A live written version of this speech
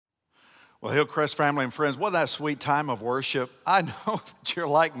Well, Hillcrest family and friends, what a sweet time of worship. I know that you're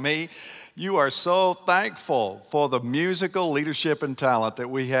like me. You are so thankful for the musical leadership and talent that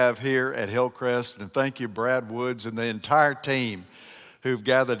we have here at Hillcrest. And thank you, Brad Woods and the entire team who've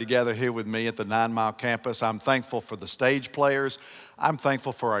gathered together here with me at the 9 Mile campus. I'm thankful for the stage players. I'm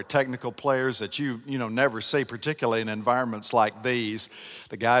thankful for our technical players that you never see, particularly in environments like these,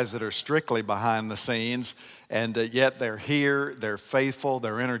 the guys that are strictly behind the scenes. And yet they're here, they're faithful,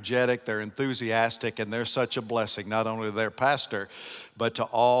 they're energetic, they're enthusiastic, and they're such a blessing, not only to their pastor, but to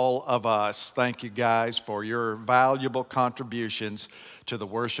all of us. Thank you guys for your valuable contributions to the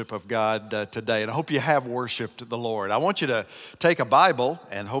worship of God today. And I hope you have worshiped the Lord. I want you to take a Bible,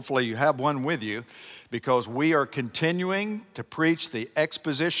 and hopefully you have one with you, because we are continuing to preach the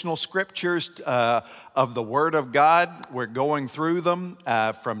expositional scriptures of the Word of God. We're going through them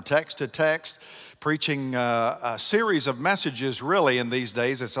from text to text, preaching a series of messages really in these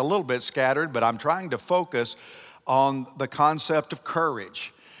days. It's a little bit scattered, but I'm trying to focus on the concept of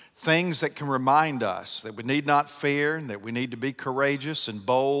courage. Things that can remind us that we need not fear, and that we need to be courageous and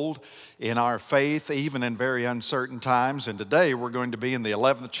bold in our faith, even in very uncertain times. And today we're going to be in the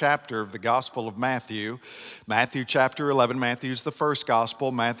 11th chapter of the Gospel of Matthew. Matthew chapter 11, Matthew's the first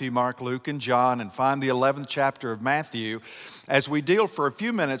gospel, Matthew, Mark, Luke, and John, and find the 11th chapter of Matthew as we deal for a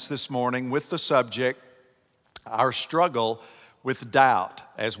few minutes this morning with the subject, our struggle with doubt.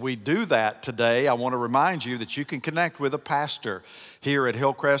 As we do that today, I want to remind you that you can connect with a pastor here at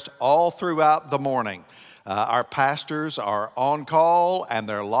Hillcrest all throughout the morning. Our pastors are on call, and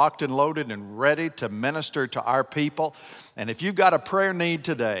they're locked and loaded and ready to minister to our people. And if you've got a prayer need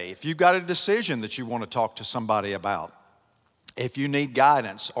today, if you've got a decision that you want to talk to somebody about, if you need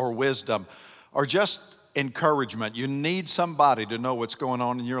guidance or wisdom or just encouragement, you need somebody to know what's going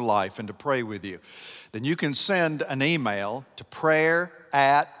on in your life and to pray with you, then you can send an email to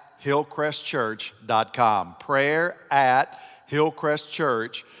prayer@hillcrestchurch.com.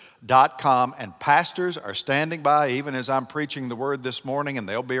 prayer@hillcrestchurch.com. And pastors are standing by even as I'm preaching the word this morning, and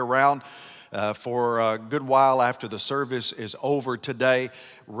they'll be around for a good while after the service is over today,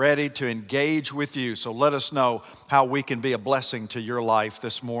 ready to engage with you. So let us know how we can be a blessing to your life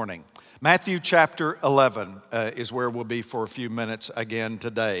this morning. Matthew chapter 11 is where we'll be for a few minutes again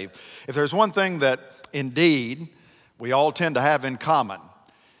today. If there's one thing that indeed we all tend to have in common,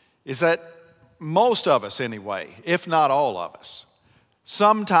 is that most of us anyway, if not all of us,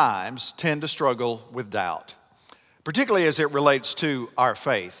 sometimes tend to struggle with doubt, particularly as it relates to our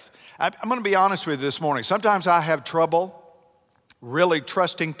faith. I'm going to be honest with you this morning. Sometimes I have trouble really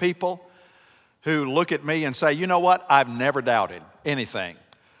trusting people who look at me and say, you know what, I've never doubted anything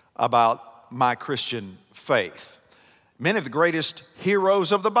about my Christian faith. Many of the greatest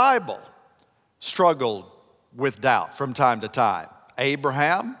heroes of the Bible struggled with doubt from time to time.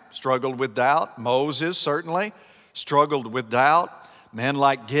 Abraham struggled with doubt. Moses certainly struggled with doubt. Men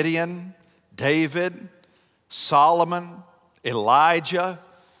like Gideon, David, Solomon, Elijah,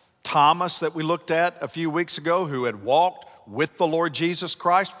 Thomas that we looked at a few weeks ago, who had walked with the Lord Jesus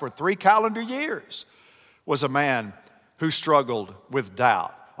Christ for 3 calendar years, was a man who struggled with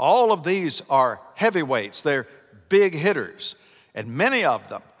doubt. All of these are heavyweights. They're big hitters. And many of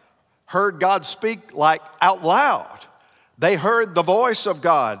them heard God speak like out loud. They heard the voice of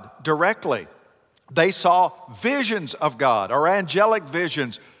God directly. They saw visions of God, or angelic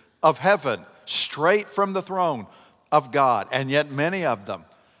visions of heaven, straight from the throne of God. And yet many of them,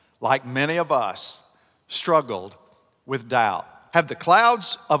 like many of us, struggled with doubt. Have the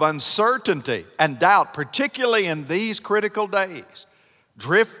clouds of uncertainty and doubt, particularly in these critical days,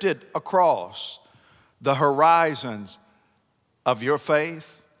 drifted across the horizons of your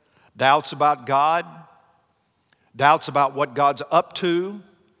faith? Doubts about God, doubts about what God's up to,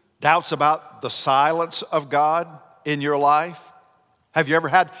 doubts about the silence of God in your life? Have you ever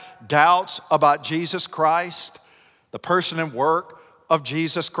had doubts about Jesus Christ, the person and work of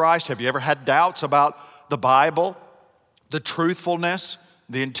Jesus Christ? Have you ever had doubts about the Bible, the truthfulness,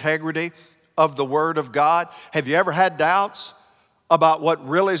 the integrity of the Word of God? Have you ever had doubts about what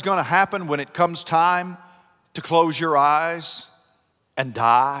really is going to happen when it comes time to close your eyes and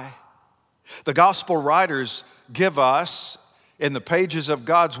die? The gospel writers give us, in the pages of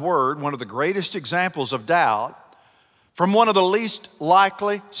God's Word, one of the greatest examples of doubt from one of the least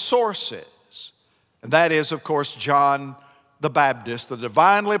likely sources. And that is, of course, John the Baptist, the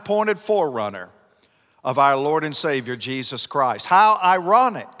divinely appointed forerunner of our Lord and Savior, Jesus Christ. How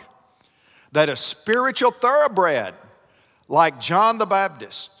ironic that a spiritual thoroughbred like John the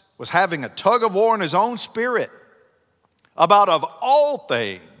Baptist was having a tug of war in his own spirit about, of all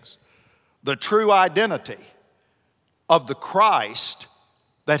things, the true identity of the Christ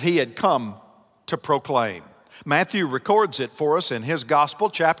that he had come to proclaim. Matthew records it for us in his gospel,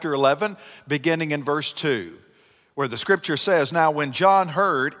 chapter 11, beginning in verse 2, where the scripture says, "Now when John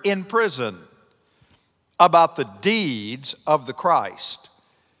heard in prison about the deeds of the Christ,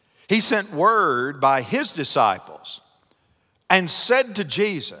 he sent word by his disciples and said to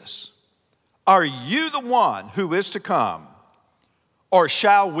Jesus, 'Are you the one who is to come, or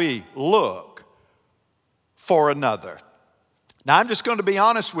shall we look for another?'" Now, I'm just going to be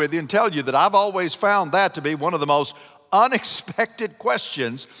honest with you and tell you that I've always found that to be one of the most unexpected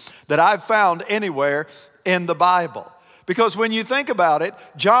questions that I've found anywhere in the Bible. Because when you think about it,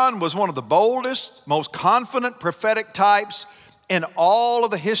 John was one of the boldest, most confident prophetic types in all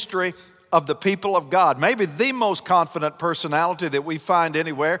of the history of the people of God. Maybe the most confident personality that we find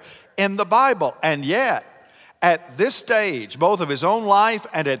anywhere in the Bible. And yet, at this stage, both of his own life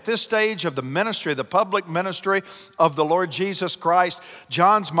and at this stage of the ministry, the public ministry of the Lord Jesus Christ,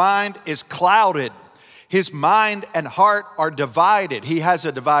 John's mind is clouded. His mind and heart are divided. He has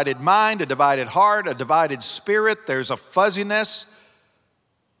a divided mind, a divided heart, a divided spirit. There's a fuzziness.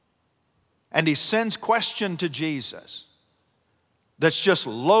 And he sends question to Jesus that's just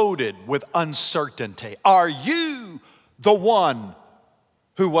loaded with uncertainty. Are you the one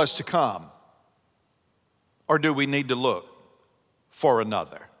who was to come? Or do we need to look for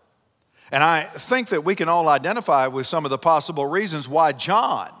another? And I think that we can all identify with some of the possible reasons why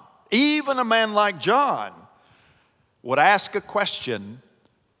John, even a man like John, would ask a question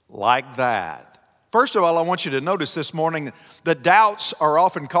like that. First of all, I want you to notice this morning that doubts are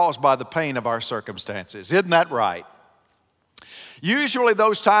often caused by the pain of our circumstances. Isn't that right? Usually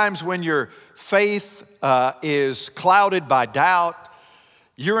those times when your faith is clouded by doubt,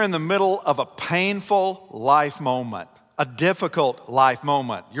 you're in the middle of a painful life moment, a difficult life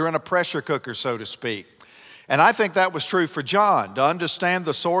moment. You're in a pressure cooker, so to speak. And I think that was true for John. To understand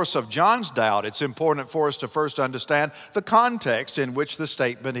the source of John's doubt, it's important for us to first understand the context in which the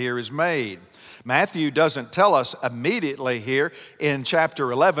statement here is made. Matthew doesn't tell us immediately here in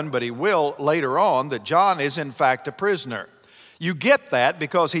chapter 11, but he will later on, that John is in fact a prisoner. You get that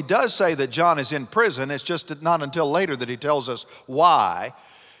because he does say that John is in prison. It's just not until later that he tells us why.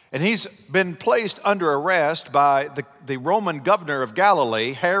 And he's been placed under arrest by the Roman governor of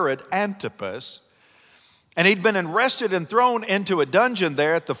Galilee, Herod Antipas. And he'd been arrested and thrown into a dungeon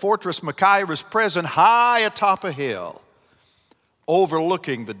there at the fortress Machaerus prison, high atop a hill,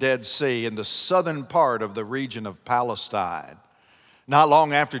 overlooking the Dead Sea in the southern part of the region of Palestine. Not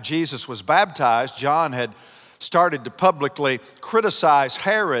long after Jesus was baptized, John had started to publicly criticize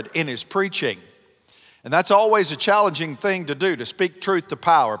Herod in his preaching. And that's always a challenging thing to do, to speak truth to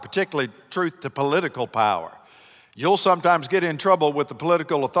power, particularly truth to political power. You'll sometimes get in trouble with the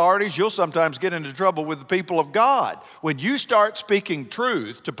political authorities. You'll sometimes get into trouble with the people of God when you start speaking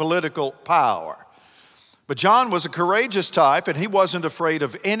truth to political power. But John was a courageous type, and he wasn't afraid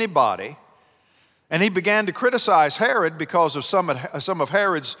of anybody. And he began to criticize Herod because of some of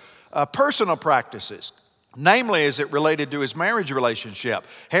Herod's personal practices, namely as it related to his marriage relationship.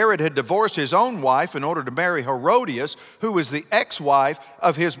 Herod had divorced his own wife in order to marry Herodias, who was the ex-wife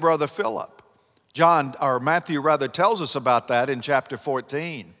of his brother Philip. Matthew tells us about that in chapter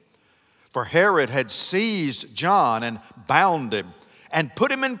 14. For Herod had seized John and bound him and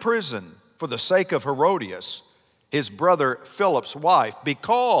put him in prison for the sake of Herodias, his brother Philip's wife,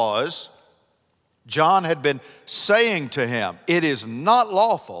 because John had been saying to him, "It is not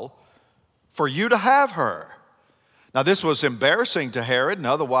lawful for you to have her." Now, this was embarrassing to Herod, and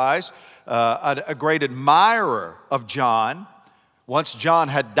otherwise a great admirer of John. Once John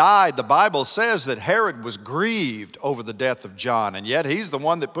had died, the Bible says that Herod was grieved over the death of John, and yet he's the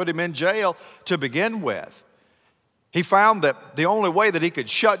one that put him in jail to begin with. He found that the only way that he could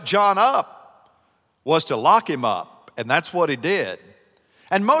shut John up was to lock him up, and that's what he did.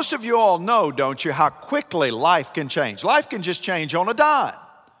 And most of you all know, don't you, how quickly life can change. Life can just change on a dime.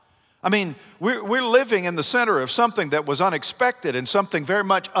 I mean, we're living in the center of something that was unexpected and something very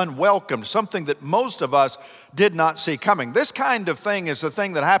much unwelcomed, something that most of us did not see coming. This kind of thing is the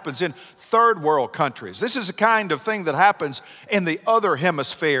thing that happens in third world countries. This is the kind of thing that happens in the other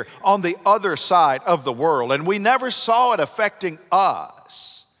hemisphere, on the other side of the world, and we never saw it affecting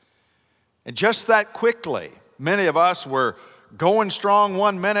us. And just that quickly, many of us were going strong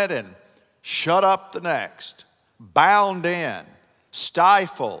one minute and shut up the next, bound in,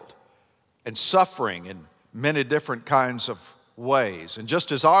 stifled, and suffering in many different kinds of ways. And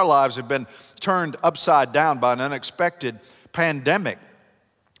just as our lives have been turned upside down by an unexpected pandemic,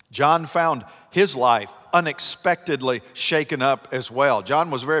 John found his life unexpectedly shaken up as well.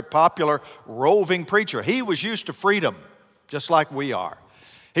 John was a very popular roving preacher. He was used to freedom, just like we are.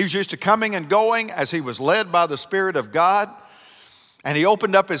 He was used to coming and going as he was led by the Spirit of God. And he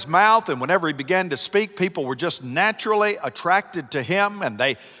opened up his mouth, and whenever he began to speak, people were just naturally attracted to him, and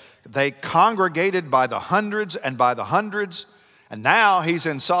they congregated by the hundreds and by the hundreds. And now he's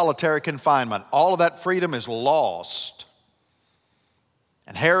in solitary confinement. All of that freedom is lost.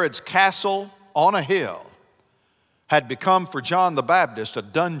 And Herod's castle on a hill had become for John the Baptist a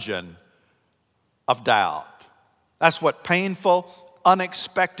dungeon of doubt. That's what painful,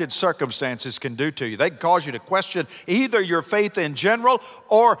 unexpected circumstances can do to you. They can cause you to question either your faith in general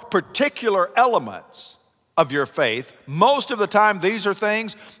or particular elements of your faith. Most of the time, these are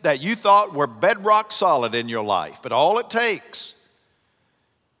things that you thought were bedrock solid in your life. But all it takes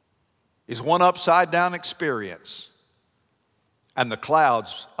is one upside down experience, and the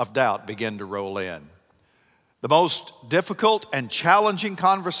clouds of doubt begin to roll in. The most difficult and challenging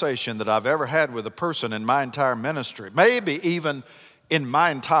conversation that I've ever had with a person in my entire ministry, maybe even in my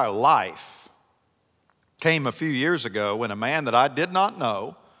entire life, came a few years ago when a man that I did not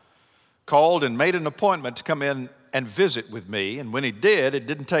know called and made an appointment to come in and visit with me. And when he did, it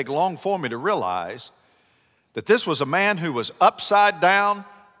didn't take long for me to realize that this was a man who was upside down,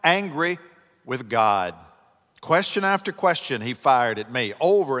 angry with God. Question after question he fired at me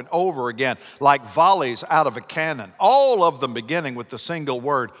over and over again, like volleys out of a cannon, all of them beginning with the single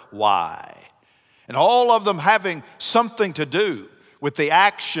word, why? And all of them having something to do with the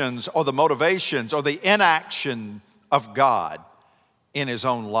actions or the motivations or the inaction of God in his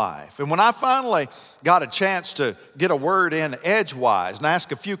own life. And when I finally got a chance to get a word in edgewise and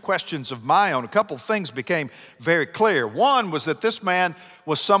ask a few questions of my own, a couple of things became very clear. One was that this man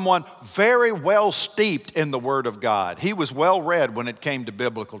was someone very well steeped in the Word of God. He was well read when it came to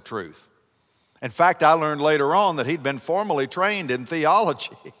biblical truth. In fact, I learned later on that he'd been formally trained in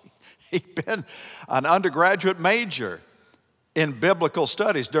theology. He'd been an undergraduate major in biblical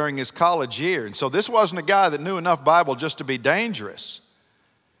studies during his college year. And so this wasn't a guy that knew enough Bible just to be dangerous.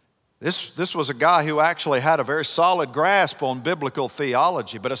 This was a guy who actually had a very solid grasp on biblical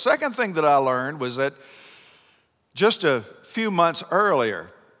theology. But a second thing that I learned was that just a few months earlier,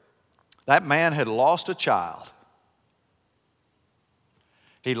 that man had lost a child.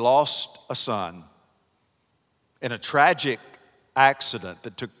 He lost a son in a tragic accident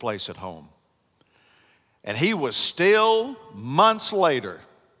that took place at home. And he was still, months later,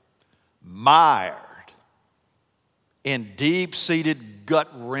 mired in deep-seated,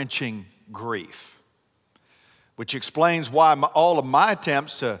 gut-wrenching grief, which explains why all of my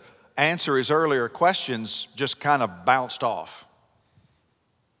attempts to answer his earlier questions just kind of bounced off.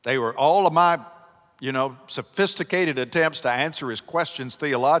 They were all of my, sophisticated attempts to answer his questions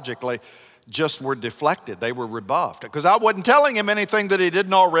theologically just were deflected. They were rebuffed because I wasn't telling him anything that he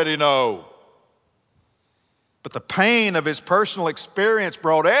didn't already know. But the pain of his personal experience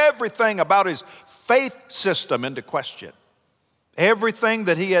brought everything about his faith system into question. Everything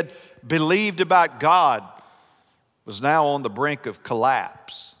that he had believed about God was now on the brink of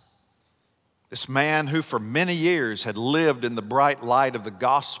collapse. This man who for many years had lived in the bright light of the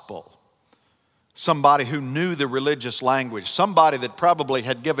gospel, somebody who knew the religious language, somebody that probably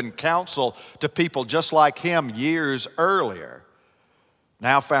had given counsel to people just like him years earlier,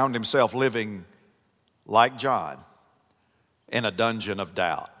 now found himself living like John in a dungeon of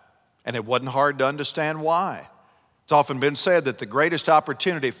doubt. And it wasn't hard to understand why. It's often been said that the greatest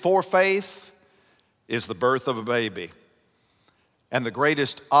opportunity for faith is the birth of a baby. And the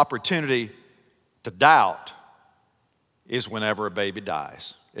greatest opportunity to doubt is whenever a baby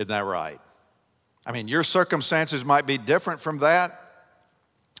dies. Isn't that right? I mean, your circumstances might be different from that.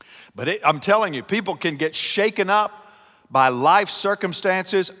 But I'm telling you, people can get shaken up by life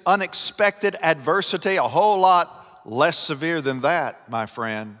circumstances, unexpected adversity, a whole lot less severe than that, my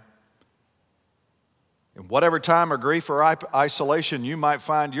friend. In whatever time of grief or isolation you might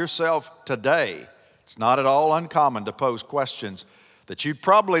find yourself today, it's not at all uncommon to pose questions that you'd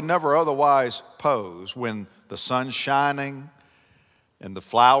probably never otherwise pose when the sun's shining and the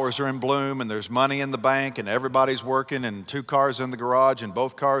flowers are in bloom and there's money in the bank and everybody's working and 2 cars in the garage and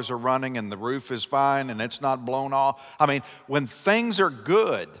both cars are running and the roof is fine and it's not blown off. I mean, when things are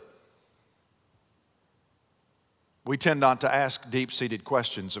good, we tend not to ask deep-seated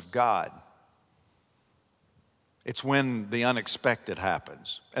questions of God. It's when the unexpected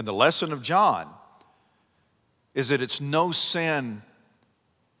happens. And the lesson of John is that it's no sin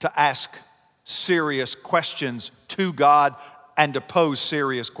to ask serious questions to God and to pose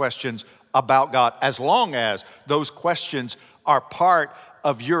serious questions about God, as long as those questions are part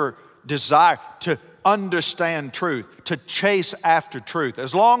of your desire to understand truth, to chase after truth,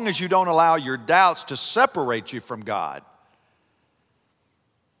 as long as you don't allow your doubts to separate you from God.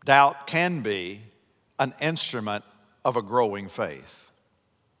 doubt can be an instrument of a growing faith.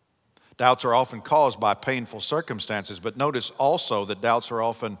 Doubts are often caused by painful circumstances, but notice also that doubts are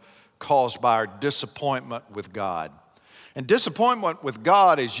often caused by our disappointment with God. And disappointment with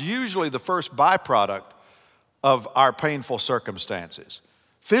God is usually the first byproduct of our painful circumstances.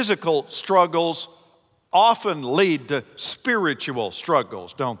 Physical struggles often lead to spiritual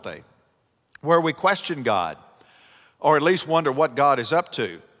struggles, don't they? Where we question God, or at least wonder what God is up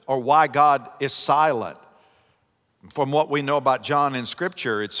to, or why God is silent. From what we know about John in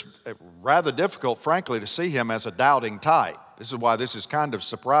Scripture, it's rather difficult, frankly, to see him as a doubting type. This is why this is kind of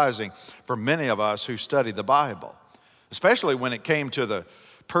surprising for many of us who study the Bible, especially when it came to the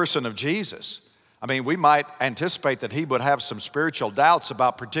person of Jesus. I mean, we might anticipate that he would have some spiritual doubts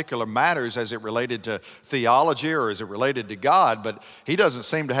about particular matters as it related to theology or as it related to God, but he doesn't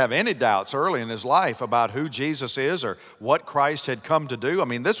seem to have any doubts early in his life about who Jesus is or what Christ had come to do. I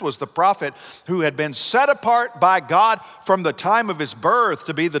mean, this was the prophet who had been set apart by God from the time of his birth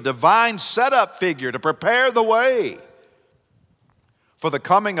to be the divine setup figure, to prepare the way for the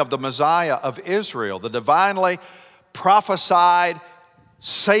coming of the Messiah of Israel, the divinely prophesied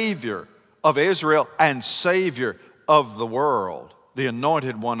Savior of Israel and Savior of the world, the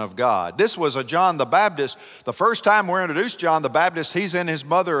anointed one of God. This was a John the Baptist. The first time we're introduced to John the Baptist, he's in his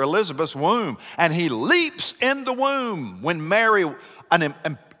mother Elizabeth's womb, and he leaps in the womb when Mary,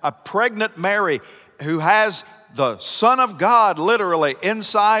 a pregnant Mary who has the Son of God literally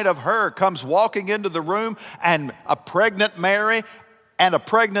inside of her, comes walking into the room, and a pregnant Mary and a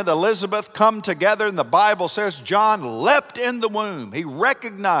pregnant Elizabeth come together, and the Bible says John leapt in the womb. He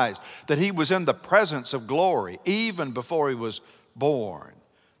recognized that he was in the presence of glory even before he was born.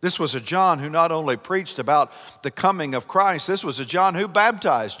 This was a John who not only preached about the coming of Christ, this was a John who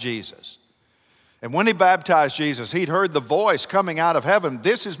baptized Jesus. And when he baptized Jesus, he'd heard the voice coming out of heaven,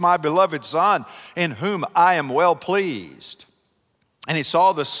 "This is my beloved Son, in whom I am well pleased." And he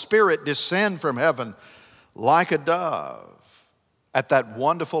saw the Spirit descend from heaven like a dove at that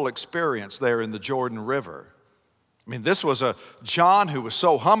wonderful experience there in the Jordan River. I mean, this was a John who was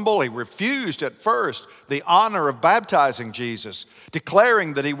so humble, he refused at first the honor of baptizing Jesus,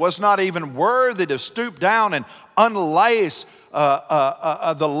 declaring that he was not even worthy to stoop down and unlace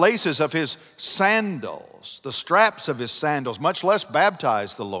the laces of his sandals, the straps of his sandals, much less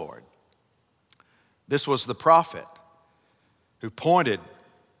baptize the Lord. This was the prophet who pointed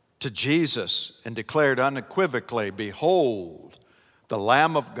to Jesus and declared unequivocally, "Behold, the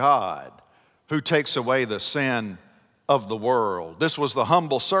Lamb of God who takes away the sin of the world." This was the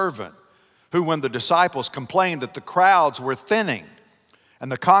humble servant who, when the disciples complained that the crowds were thinning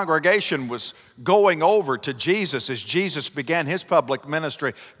and the congregation was going over to Jesus as Jesus began his public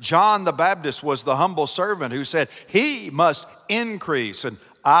ministry, John the Baptist was the humble servant who said, "He must increase and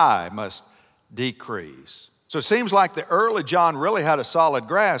I must decrease." So it seems like the early John really had a solid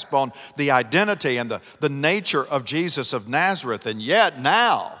grasp on the identity and the nature of Jesus of Nazareth. And yet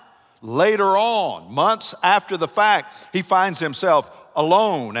now, later on, months after the fact, he finds himself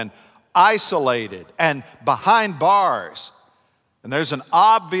alone and isolated and behind bars. And there's an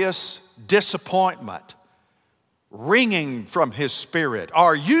obvious disappointment ringing from his spirit.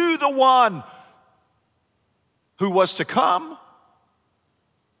 Are you the one who was to come?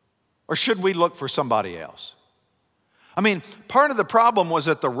 Or should we look for somebody else? I mean, part of the problem was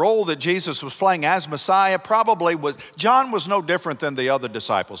that the role that Jesus was playing as Messiah John was no different than the other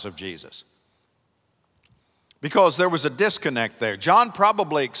disciples of Jesus, because there was a disconnect there. John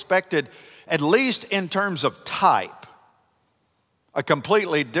probably expected, at least in terms of type, a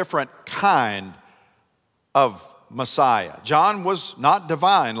completely different kind of Messiah. John was not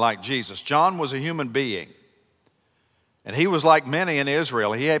divine like Jesus. John was a human being. And he was like many in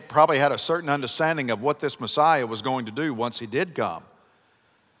Israel. He probably had a certain understanding of what this Messiah was going to do once he did come.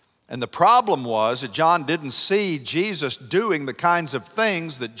 And the problem was that John didn't see Jesus doing the kinds of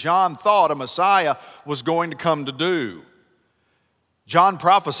things that John thought a Messiah was going to come to do. John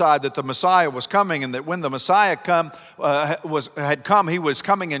prophesied that the Messiah was coming, and that when the Messiah had come, he was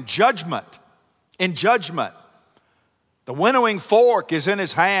coming in judgment. In judgment. The winnowing fork is in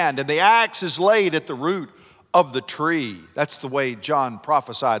his hand, and the axe is laid at the root of the tree. That's the way John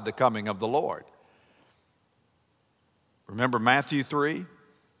prophesied the coming of the Lord. Remember Matthew 3?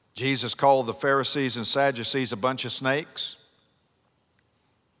 Jesus called the Pharisees and Sadducees a bunch of snakes.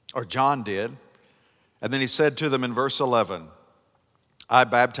 Or John did. And then he said to them in verse 11, "I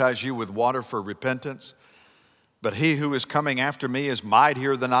baptize you with water for repentance, but he who is coming after me is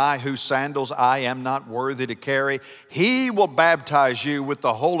mightier than I, whose sandals I am not worthy to carry. He will baptize you with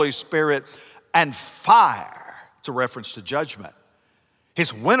the Holy Spirit and fire." It's a reference to judgment.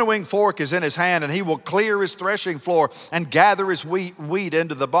 His winnowing fork is in his hand, and he will clear his threshing floor and gather his wheat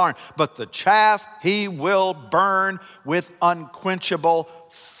into the barn. But the chaff he will burn with unquenchable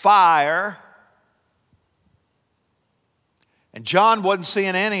fire. And John wasn't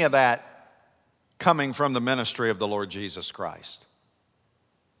seeing any of that coming from the ministry of the Lord Jesus Christ.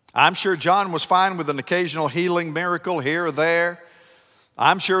 I'm sure John was fine with an occasional healing miracle here or there.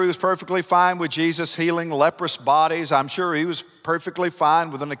 I'm sure he was perfectly fine with Jesus healing leprous bodies. I'm sure he was perfectly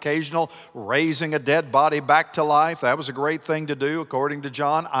fine with an occasional raising a dead body back to life. That was a great thing to do, according to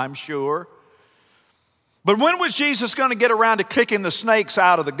John, I'm sure. But when was Jesus going to get around to kicking the snakes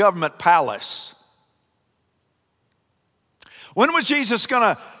out of the government palace? When was Jesus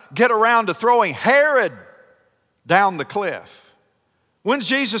going to get around to throwing Herod down the cliff? When's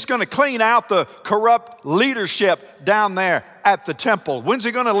Jesus going to clean out the corrupt leadership down there at the temple? When's he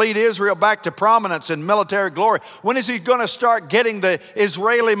going to lead Israel back to prominence and military glory? When is he going to start getting the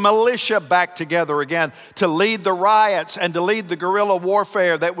Israeli militia back together again to lead the riots and to lead the guerrilla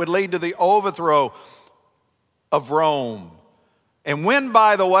warfare that would lead to the overthrow of Rome? And when,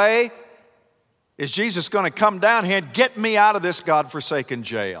 by the way, is Jesus going to come down here and get me out of this God-forsaken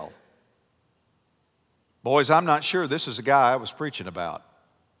jail? Boys, I'm not sure this is the guy I was preaching about.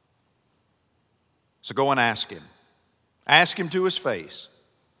 So go and ask him. Ask him to his face.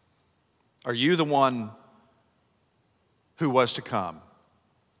 Are you the one who was to come?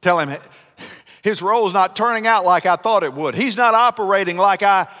 Tell him his role is not turning out like I thought it would. He's not operating like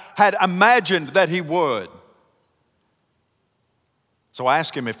I had imagined that he would. So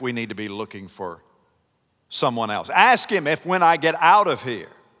ask him if we need to be looking for someone else. Ask him if when I get out of here,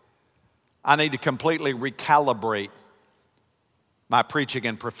 I need to completely recalibrate my preaching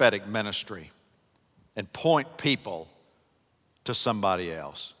and prophetic ministry and point people to somebody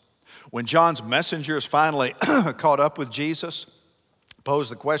else. When John's messengers finally caught up with Jesus,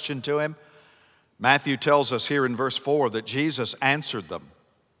 posed the question to him, Matthew tells us here in verse 4 that Jesus answered them.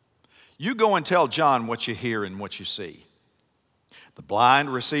 You go and tell John what you hear and what you see. The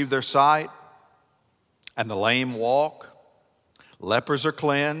blind receive their sight, and the lame walk. Lepers are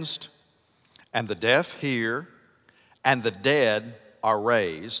cleansed, and the deaf hear, and the dead are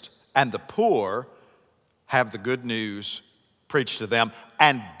raised, and the poor have the good news preached to them.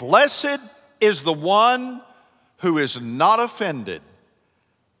 And blessed is the one who is not offended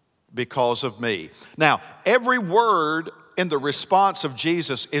because of me. Now, every word in the response of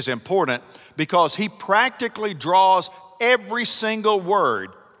Jesus is important because he practically draws every single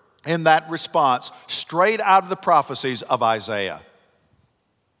word in that response straight out of the prophecies of Isaiah.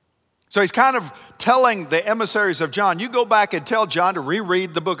 So he's kind of telling the emissaries of John, you go back and tell John to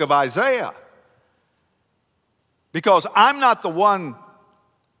reread the book of Isaiah. Because I'm not the one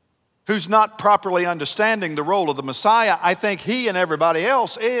who's not properly understanding the role of the Messiah. I think he and everybody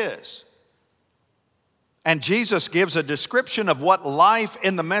else is. And Jesus gives a description of what life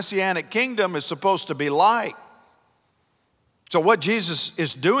in the Messianic kingdom is supposed to be like. So what Jesus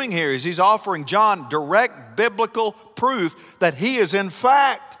is doing here is he's offering John direct biblical proof that he is in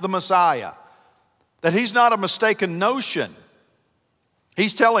fact the Messiah, that he's not a mistaken notion.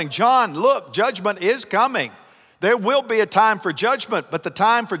 He's telling John, look, judgment is coming. There will be a time for judgment, but the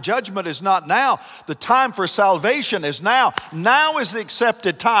time for judgment is not now. The time for salvation is now. Now is the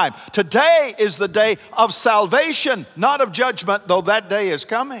accepted time. Today is the day of salvation, not of judgment, though that day is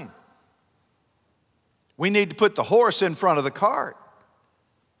coming. We need to put the horse in front of the cart.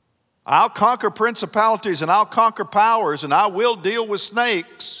 I'll conquer principalities and I'll conquer powers and I will deal with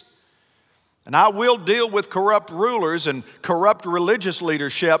snakes and I will deal with corrupt rulers and corrupt religious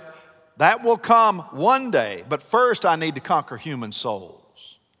leadership. That will come one day, but first I need to conquer human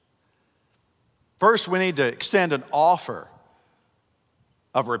souls. First we need to extend an offer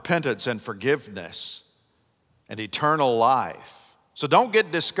of repentance and forgiveness and eternal life. So don't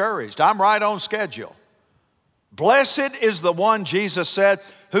get discouraged. I'm right on schedule. Blessed is the one, Jesus said,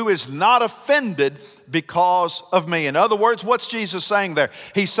 who is not offended because of me. In other words, what's Jesus saying there?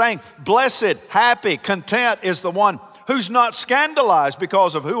 He's saying, blessed, happy, content is the one who's not scandalized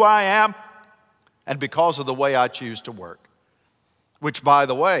because of who I am and because of the way I choose to work. Which, by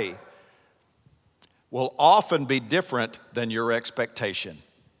the way, will often be different than your expectation.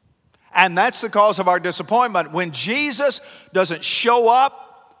 And that's the cause of our disappointment. When Jesus doesn't show up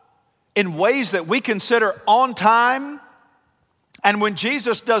in ways that we consider on time, and when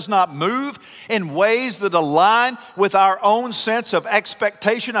Jesus does not move in ways that align with our own sense of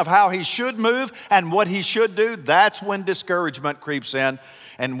expectation of how he should move and what he should do, that's when discouragement creeps in.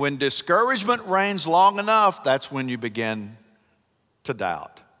 And when discouragement reigns long enough, that's when you begin to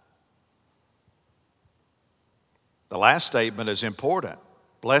doubt. The last statement is important.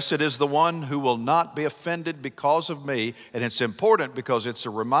 Blessed is the one who will not be offended because of me. And it's important because it's a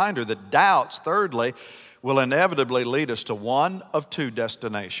reminder that doubts, thirdly, will inevitably lead us to one of two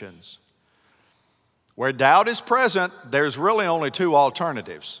destinations. Where doubt is present, there's really only two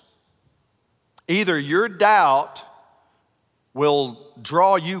alternatives. Either your doubt will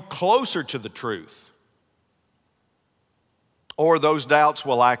draw you closer to the truth, or those doubts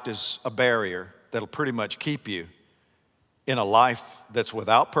will act as a barrier that'll pretty much keep you in a life that's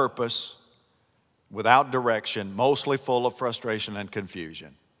without purpose, without direction, mostly full of frustration and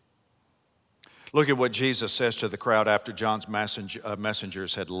confusion. Look at what Jesus says to the crowd after John's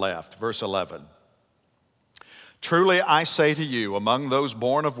messengers had left. Verse 11. Truly I say to you, among those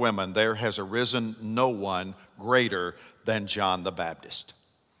born of women, there has arisen no one greater than John the Baptist.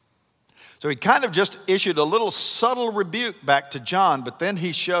 So he kind of just issued a little subtle rebuke back to John, but then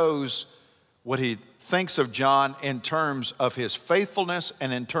he shows what he thinks of John in terms of his faithfulness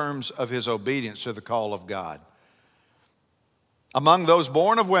and in terms of his obedience to the call of God. Among those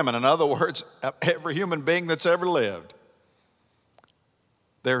born of women, in other words, every human being that's ever lived,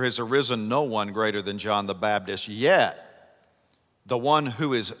 there has arisen no one greater than John the Baptist, yet the one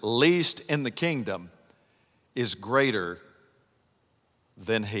who is least in the kingdom is greater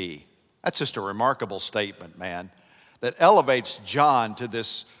than he. That's just a remarkable statement, man, that elevates John to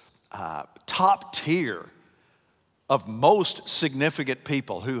this top tier of most significant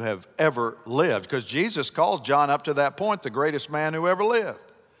people who have ever lived, because Jesus calls John up to that point the greatest man who ever lived.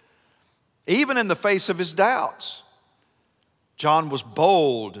 Even in the face of his doubts, John was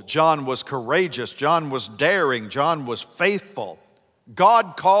bold, John was courageous, John was daring, John was faithful.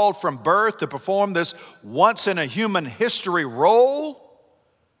 God called from birth to perform this once in a human history role.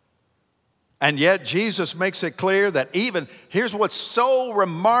 And yet Jesus makes it clear that here's what's so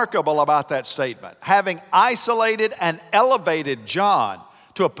remarkable about that statement. Having isolated and elevated John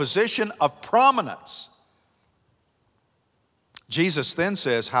to a position of prominence, Jesus then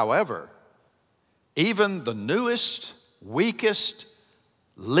says, however, even the newest, weakest,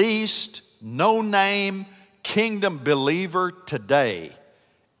 least, no-name kingdom believer today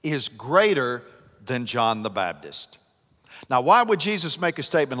is greater than John the Baptist. Now, why would Jesus make a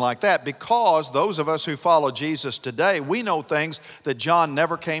statement like that? Because those of us who follow Jesus today, we know things that John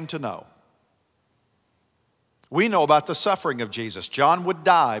never came to know. We know about the suffering of Jesus. John would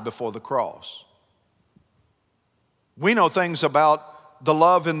die before the cross. We know things about the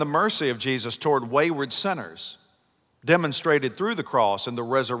love and the mercy of Jesus toward wayward sinners, demonstrated through the cross and the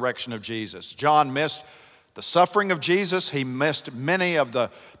resurrection of Jesus. John missed the suffering of Jesus. He missed many of the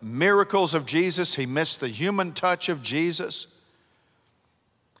miracles of Jesus. He missed the human touch of Jesus.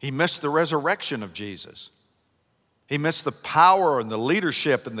 He missed the resurrection of Jesus. He missed the power and the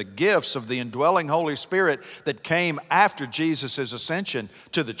leadership and the gifts of the indwelling Holy Spirit that came after Jesus' ascension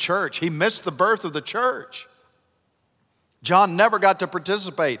to the church. He missed the birth of the church. John never got to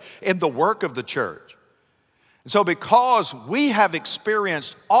participate in the work of the church. And so because we have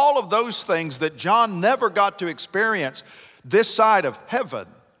experienced all of those things that John never got to experience this side of heaven,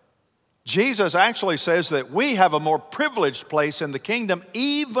 Jesus actually says that we have a more privileged place in the kingdom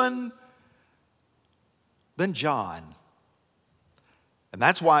even than John. And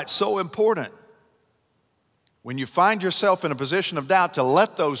that's why it's so important when you find yourself in a position of doubt to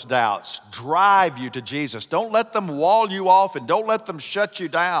let those doubts drive you to Jesus. Don't let them wall you off and don't let them shut you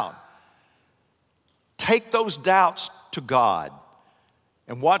down. Take those doubts to God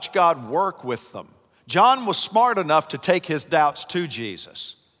and watch God work with them. John was smart enough to take his doubts to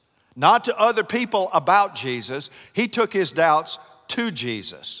Jesus, not to other people about Jesus. He took his doubts to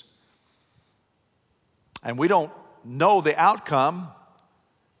Jesus. And we don't know the outcome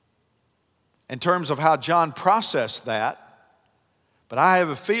in terms of how John processed that, but I have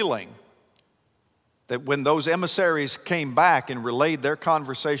a feeling that when those emissaries came back and relayed their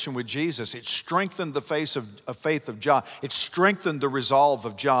conversation with Jesus, it strengthened the faith of John. It strengthened the resolve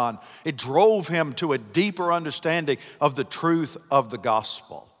of John. It drove him to a deeper understanding of the truth of the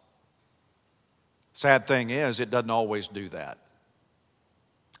gospel. Sad thing is, it doesn't always do that.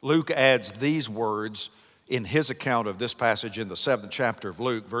 Luke adds these words in his account of this passage in the 7th chapter of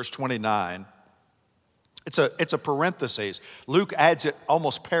Luke, verse 29. It's a parenthesis. Luke adds it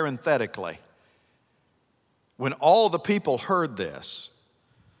almost parenthetically. When all the people heard this,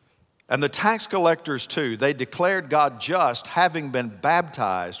 and the tax collectors too, they declared God just, having been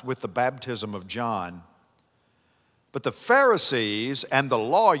baptized with the baptism of John. But the Pharisees and the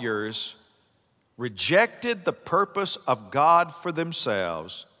lawyers rejected the purpose of God for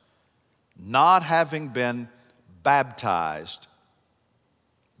themselves, not having been baptized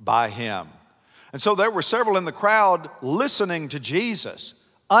by him. And so there were several in the crowd listening to Jesus,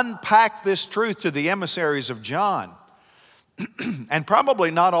 unpacked this truth to the emissaries of John. And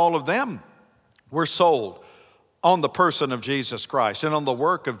probably not all of them were sold on the person of Jesus Christ and on the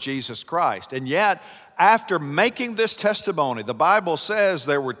work of Jesus Christ. And yet, after making this testimony, the Bible says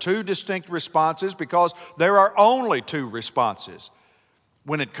there were two distinct responses, because there are only two responses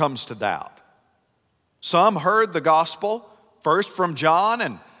when it comes to doubt. Some heard the gospel, first from John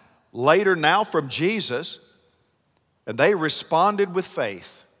and later now from Jesus, and they responded with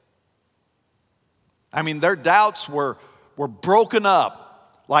faith. I mean, their doubts were broken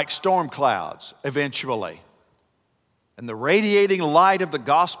up like storm clouds eventually. And the radiating light of the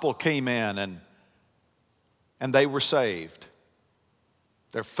gospel came in, and they were saved.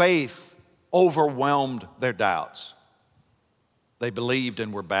 Their faith overwhelmed their doubts. They believed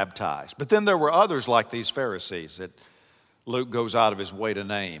and were baptized. But then there were others like these Pharisees that Luke goes out of his way to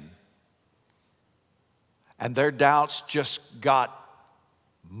name. And their doubts just got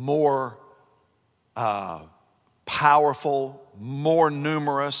more powerful, more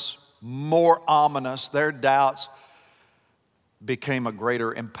numerous, more ominous. Their doubts became a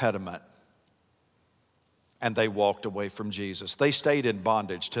greater impediment. And they walked away from Jesus. They stayed in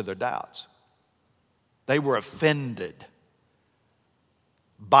bondage to their doubts. They were offended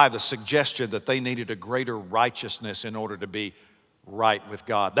by the suggestion that they needed a greater righteousness in order to be right with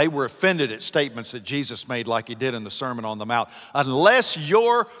God. They were offended at statements that Jesus made, like he did in the Sermon on the Mount. Unless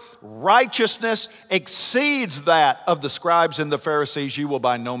your righteousness exceeds that of the scribes and the Pharisees, you will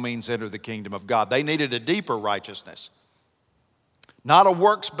by no means enter the kingdom of God. They needed a deeper righteousness. Not a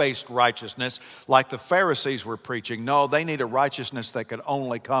works-based righteousness like the Pharisees were preaching. No, they need a righteousness that could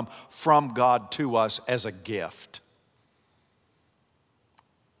only come from God to us as a gift.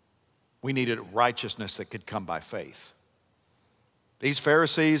 We needed righteousness that could come by faith. These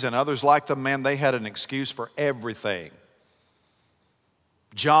Pharisees and others like them, man, they had an excuse for everything.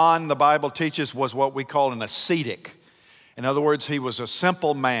 John, the Bible teaches, was what we call an ascetic. In other words, he was a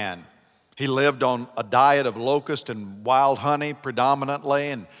simple man. He lived on a diet of locust and wild honey predominantly,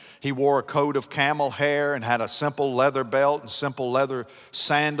 and he wore a coat of camel hair and had a simple leather belt and simple leather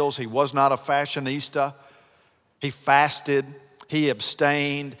sandals. He was not a fashionista. He fasted. He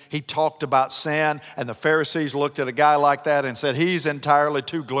abstained. He talked about sin. And the Pharisees looked at a guy like that and said, he's entirely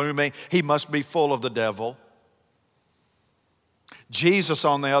too gloomy. He must be full of the devil. Jesus,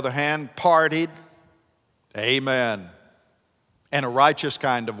 on the other hand, partied, amen, in a righteous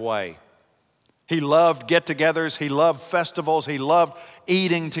kind of way. He loved get-togethers. He loved festivals. He loved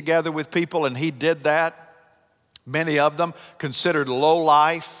eating together with people, and he did that. Many of them considered low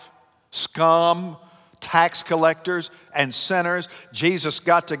life, scum, tax collectors, and sinners. Jesus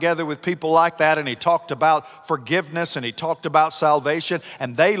got together with people like that, and he talked about forgiveness, and he talked about salvation,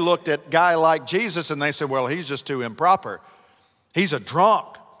 and they looked at a guy like Jesus, and they said, well, he's just too improper. He's a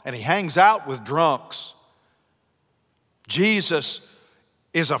drunk, and he hangs out with drunks. Jesus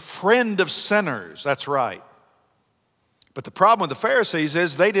is a friend of sinners. That's right. But the problem with the Pharisees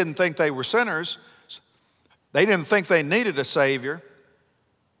is they didn't think they were sinners. They didn't think they needed a Savior.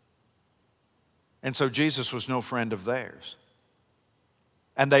 And so Jesus was no friend of theirs.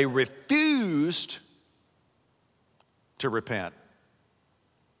 And they refused to repent.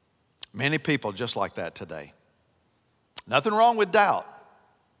 Many people just like that today. Nothing wrong with doubt,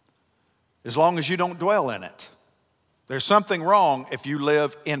 as long as you don't dwell in it. There's something wrong if you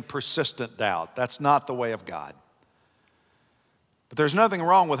live in persistent doubt. That's not the way of God. But there's nothing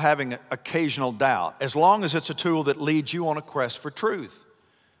wrong with having occasional doubt, as long as it's a tool that leads you on a quest for truth.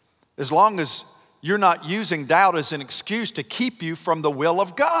 As long as you're not using doubt as an excuse to keep you from the will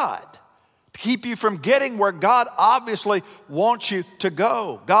of God, to keep you from getting where God obviously wants you to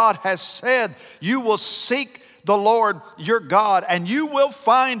go. God has said you will seek the Lord your God, and you will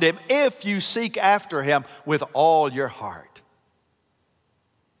find him if you seek after him with all your heart.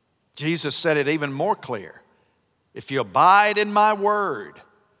 Jesus said it even more clear. If you abide in my word,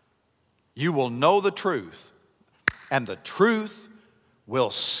 you will know the truth, and the truth will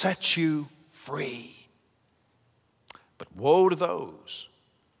set you free. But woe to those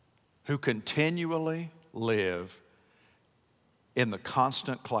who continually live in the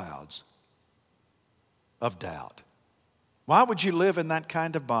constant clouds of doubt. Why would you live in that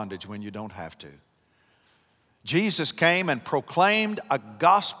kind of bondage when you don't have to? Jesus came and proclaimed a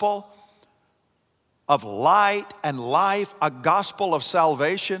gospel of light and life, a gospel of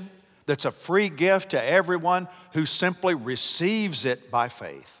salvation that's a free gift to everyone who simply receives it by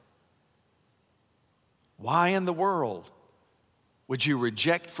faith. Why in the world would you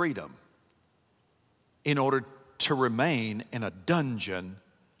reject freedom in order to remain in a dungeon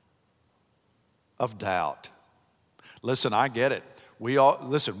of doubt? Listen, I get it. We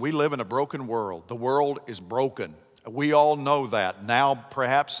live in a broken world. The world is broken. We all know that now,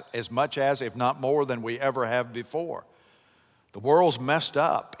 perhaps as much as, if not more than we ever have before. The world's messed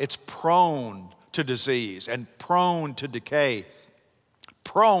up. It's prone to disease and prone to decay,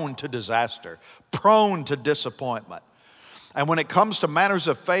 prone to disaster, prone to disappointment. And when it comes to matters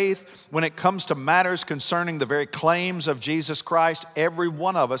of faith, when it comes to matters concerning the very claims of Jesus Christ, every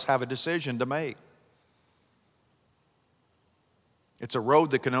one of us have a decision to make. It's a road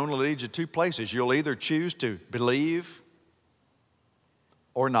that can only lead you two places. You'll either choose to believe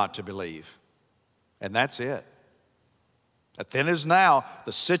or not to believe. And that's it. But then as now,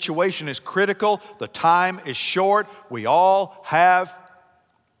 the situation is critical, the time is short, we all have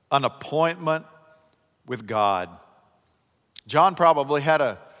an appointment with God. John probably had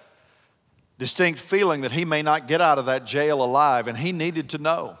a distinct feeling that he may not get out of that jail alive, and he needed to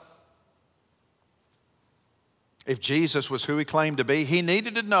know. If Jesus was who he claimed to be, he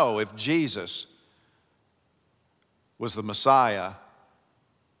needed to know if Jesus was the Messiah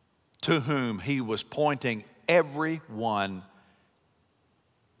to whom he was pointing everyone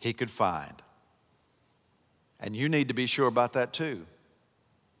he could find. And you need to be sure about that too.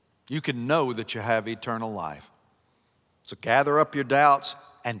 You can know that you have eternal life. So gather up your doubts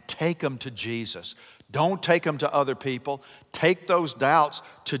and take them to Jesus. Don't take them to other people. Take those doubts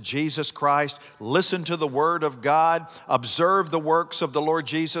to Jesus Christ. Listen to the Word of God. Observe the works of the Lord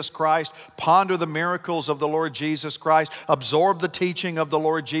Jesus Christ. Ponder the miracles of the Lord Jesus Christ. Absorb the teaching of the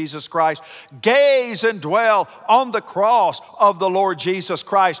Lord Jesus Christ. Gaze and dwell on the cross of the Lord Jesus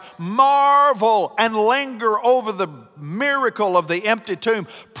Christ. Marvel and linger over the miracle of the empty tomb.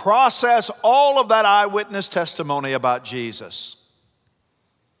 Process all of that eyewitness testimony about Jesus.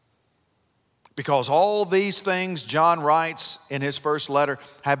 Because all these things, John writes in his first letter,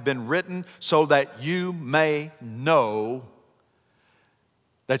 have been written so that you may know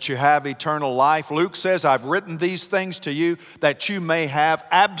that you have eternal life. Luke says, I've written these things to you that you may have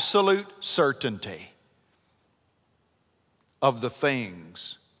absolute certainty of the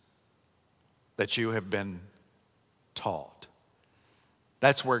things that you have been taught.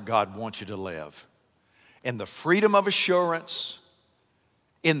 That's where God wants you to live. In the freedom of assurance,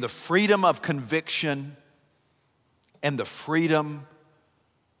 in the freedom of conviction, and the freedom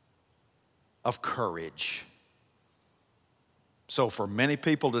of courage. So for many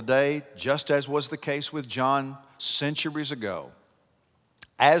people today, just as was the case with John centuries ago,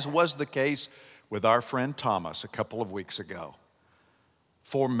 as was the case with our friend Thomas a couple of weeks ago,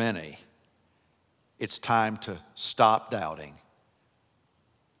 for many, it's time to stop doubting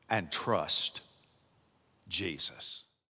and trust Jesus.